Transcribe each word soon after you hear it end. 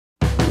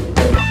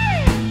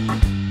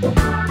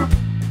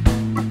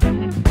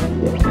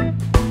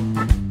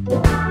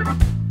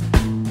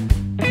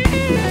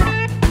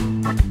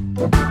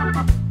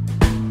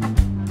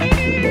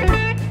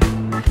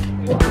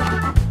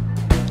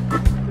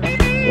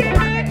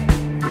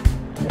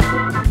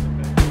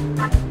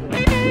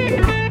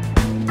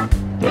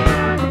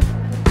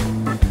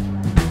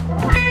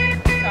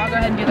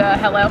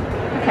hello?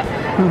 Okay.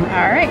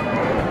 All right.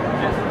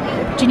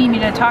 Do you need me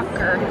to talk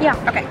or? Yeah.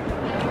 Okay.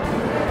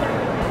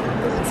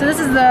 So this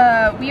is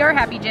the We Are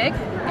Happy jig,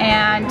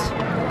 and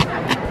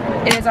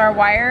it is our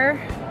wire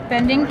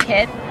bending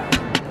kit.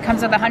 It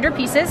comes with 100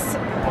 pieces,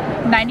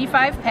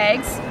 95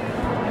 pegs,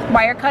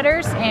 wire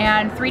cutters,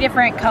 and 3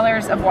 different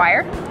colors of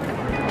wire.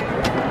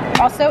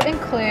 Also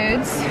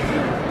includes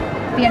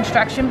the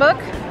instruction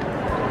book,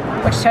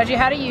 which tells you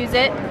how to use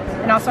it,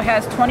 and also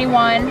has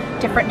 21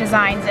 different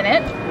designs in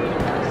it.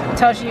 It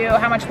tells you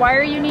how much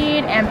wire you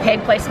need and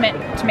peg placement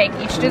to make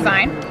each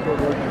design.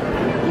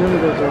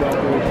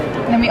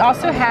 And then we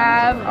also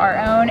have our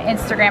own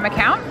Instagram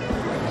account,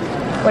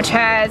 which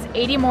has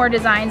 80 more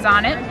designs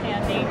on it.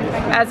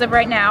 As of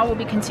right now, we'll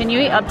be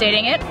continually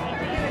updating it,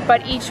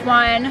 but each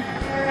one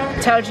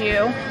tells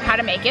you how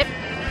to make it.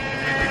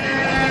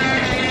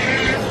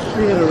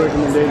 We had a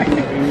recommendation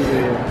to use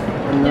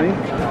a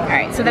knife.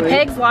 Alright, so the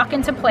pegs lock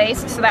into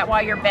place so that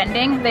while you're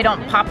bending, they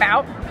don't pop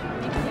out.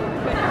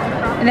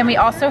 And then we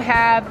also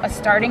have a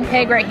starting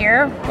peg right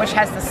here, which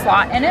has the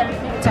slot in it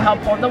to help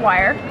hold the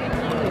wire.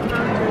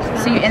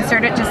 So you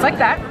insert it just like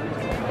that.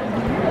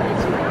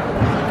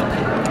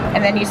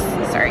 And then you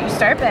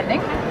start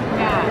bending.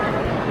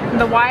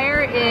 The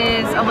wire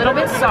is a little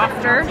bit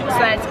softer so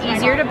that it's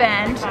easier to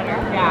bend,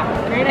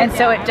 and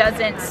so it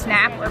doesn't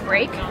snap or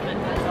break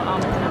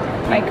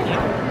like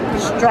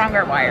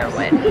stronger wire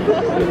would.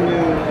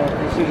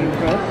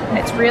 And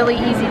it's really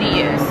easy to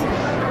use.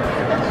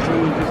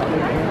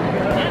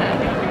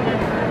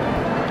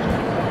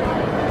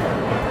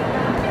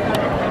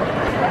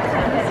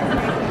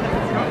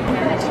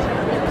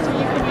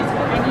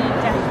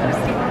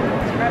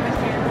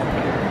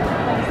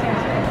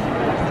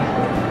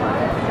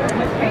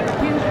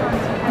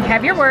 You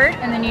have your word,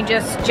 and then you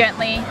just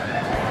gently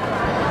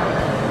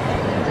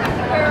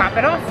pop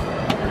it off.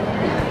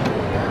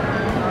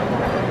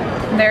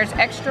 There's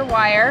extra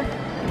wire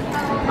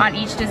on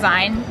each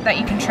design that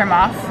you can trim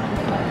off.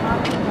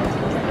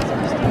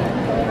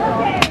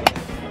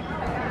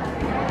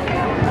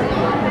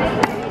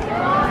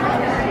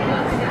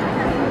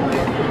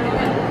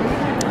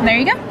 And there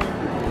you go.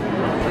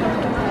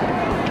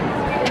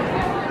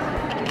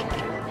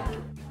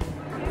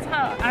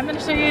 I'm going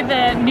to show you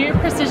the new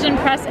Precision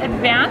Press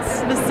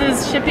Advance. This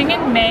is shipping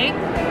in May,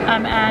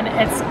 and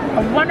it's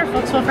a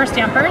wonderful tool for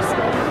stampers.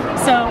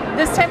 So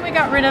this time we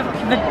got rid of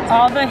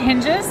all the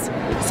hinges,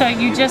 so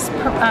you just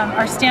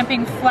are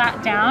stamping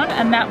flat down,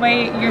 and that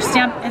way your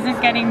stamp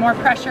isn't getting more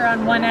pressure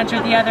on one edge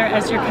or the other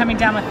as you're coming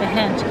down with the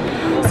hinge.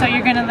 So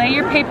you're going to lay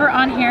your paper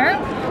on here.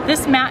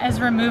 This mat is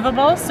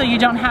removable, so you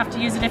don't have to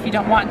use it if you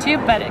don't want to,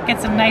 but it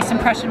gets a nice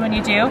impression when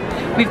you do.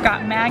 We've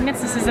got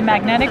magnets. This is a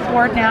magnetic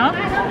board now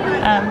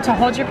to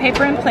hold your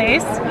paper in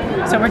place.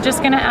 So we're just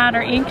going to add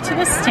our ink to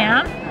the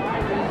stamp.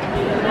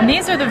 And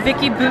these are the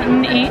Vicky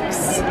Bouton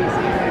inks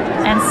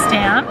and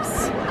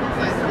stamps.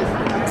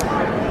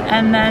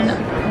 And then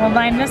we'll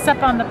line this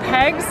up on the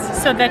pegs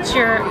so that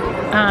your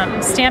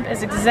stamp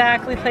is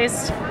exactly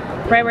placed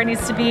right where it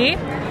needs to be.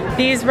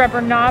 These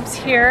rubber knobs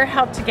here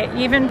help to get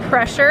even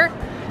pressure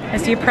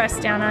as you press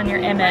down on your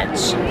image.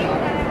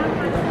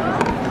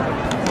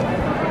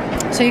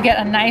 So you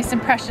get a nice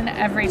impression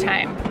every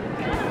time.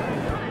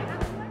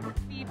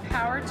 The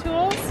power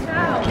tools,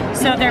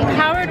 so they're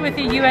powered with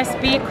a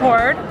USB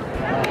cord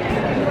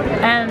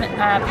and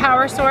a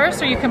power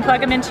source, or you can plug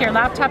them into your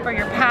laptop or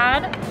your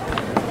pad.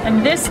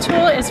 And this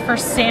tool is for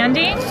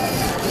sanding,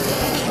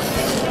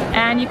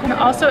 and you can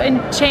also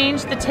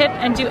change the tip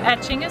and do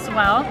etching as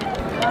well.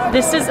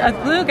 This is a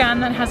glue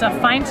gun that has a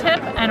fine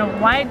tip and a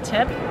wide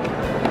tip.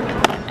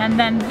 And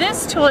then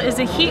this tool is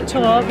a heat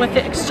tool with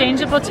the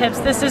exchangeable tips.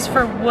 This is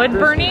for wood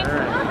burning,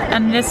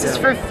 and this is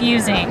for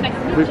fusing.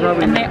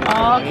 And they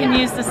all can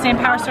use the same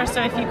power source,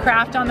 so if you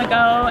craft on the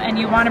go and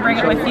you want to bring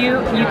it with you,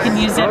 you can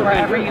use it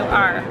wherever you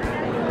are.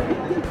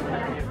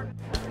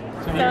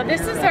 So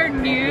this is our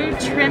new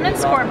trim and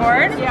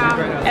scoreboard.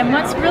 And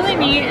what's really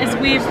neat is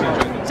we've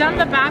done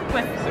the back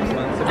with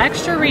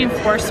extra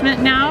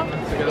reinforcement now,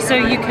 so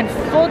you can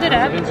fold it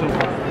up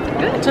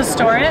to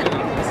store it.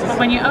 But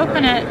when you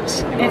open it,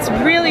 it's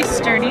really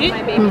sturdy.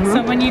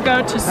 So when you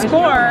go to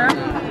score,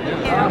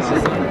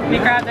 we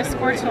grab the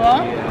score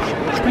tool.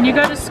 When you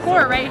go to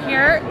score right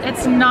here,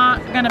 it's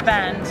not going to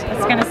bend.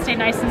 It's going to stay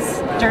nice and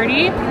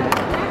sturdy.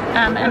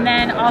 And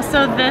then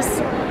also this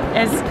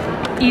is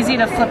easy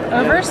to flip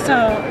over,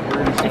 so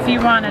if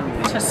you wanted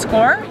to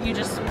score, you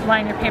just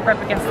line your paper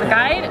up against the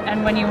guide,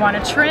 and when you want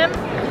to trim,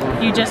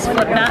 you just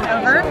flip that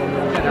over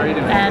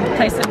and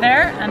place it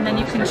there, and then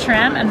you can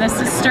trim, and this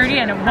is sturdy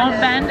and it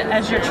won't bend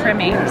as you're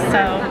trimming.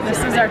 So this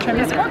is our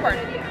trimming scoreboard.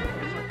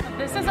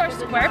 This is our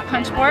square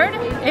punch board.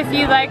 If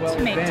you like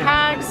to make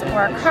tags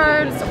or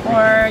cards,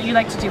 or you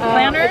like to do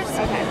planners,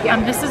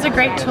 this is a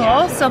great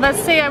tool. So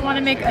let's say I want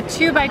to make a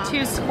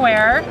 2x2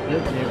 square.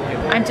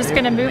 I'm just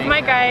going to move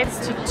my guides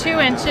to 2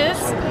 inches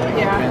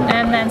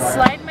and then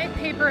slide my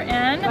paper in,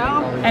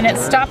 and it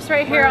stops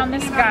right here on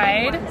this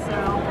guide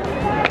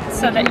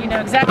so that you know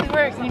exactly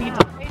where you need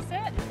to place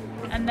it.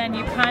 And and then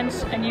you punch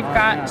and you've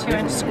got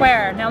 2-inch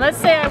square. Now let's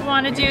say I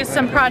want to do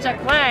some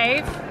Project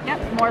Life,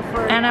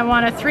 and I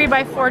want a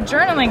 3x4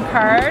 journaling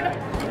card.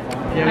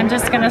 I'm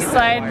just going to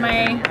slide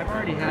my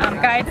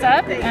guides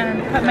up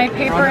and put my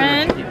paper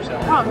in.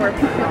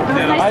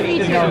 Nice to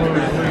meet you.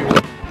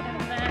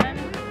 And then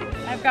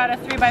I've got a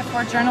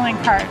 3x4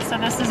 journaling card, so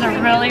this is a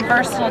really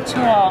versatile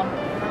tool.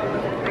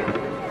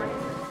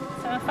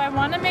 So if I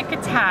want to make a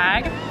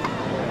tag,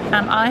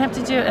 all I have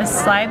to do is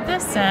slide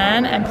this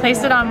in and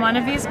place it on one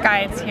of these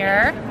guides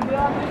here.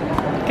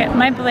 Get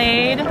my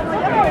blade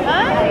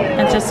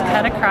and just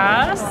cut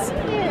across.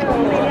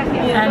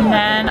 And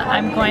then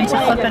I'm going to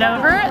flip it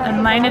over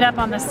and line it up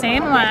on the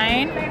same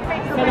line.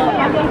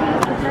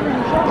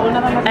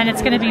 And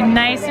it's going to be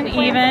nice and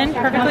even,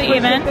 perfectly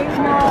even.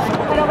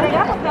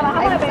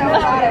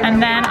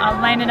 And then I'll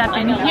line it up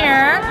in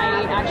here.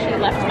 I actually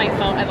left my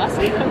phone. I lost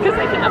my phone because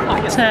I cannot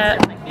pocket To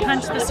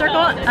punch the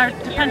circle, or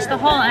to punch the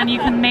hole, and you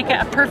can make it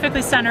a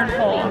perfectly centered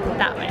hole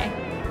that way.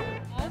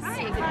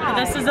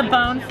 This is a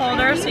bone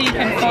folder, so you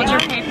can fold your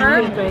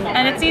paper,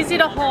 and it's easy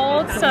to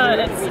hold, so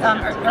it's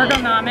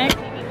ergonomic.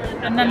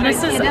 And then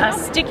this is a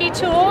sticky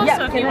tool,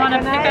 so if you want to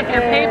pick up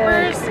your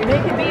papers,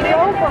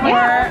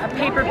 or a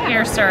paper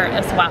piercer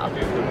as well.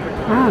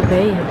 Ah,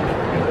 ok.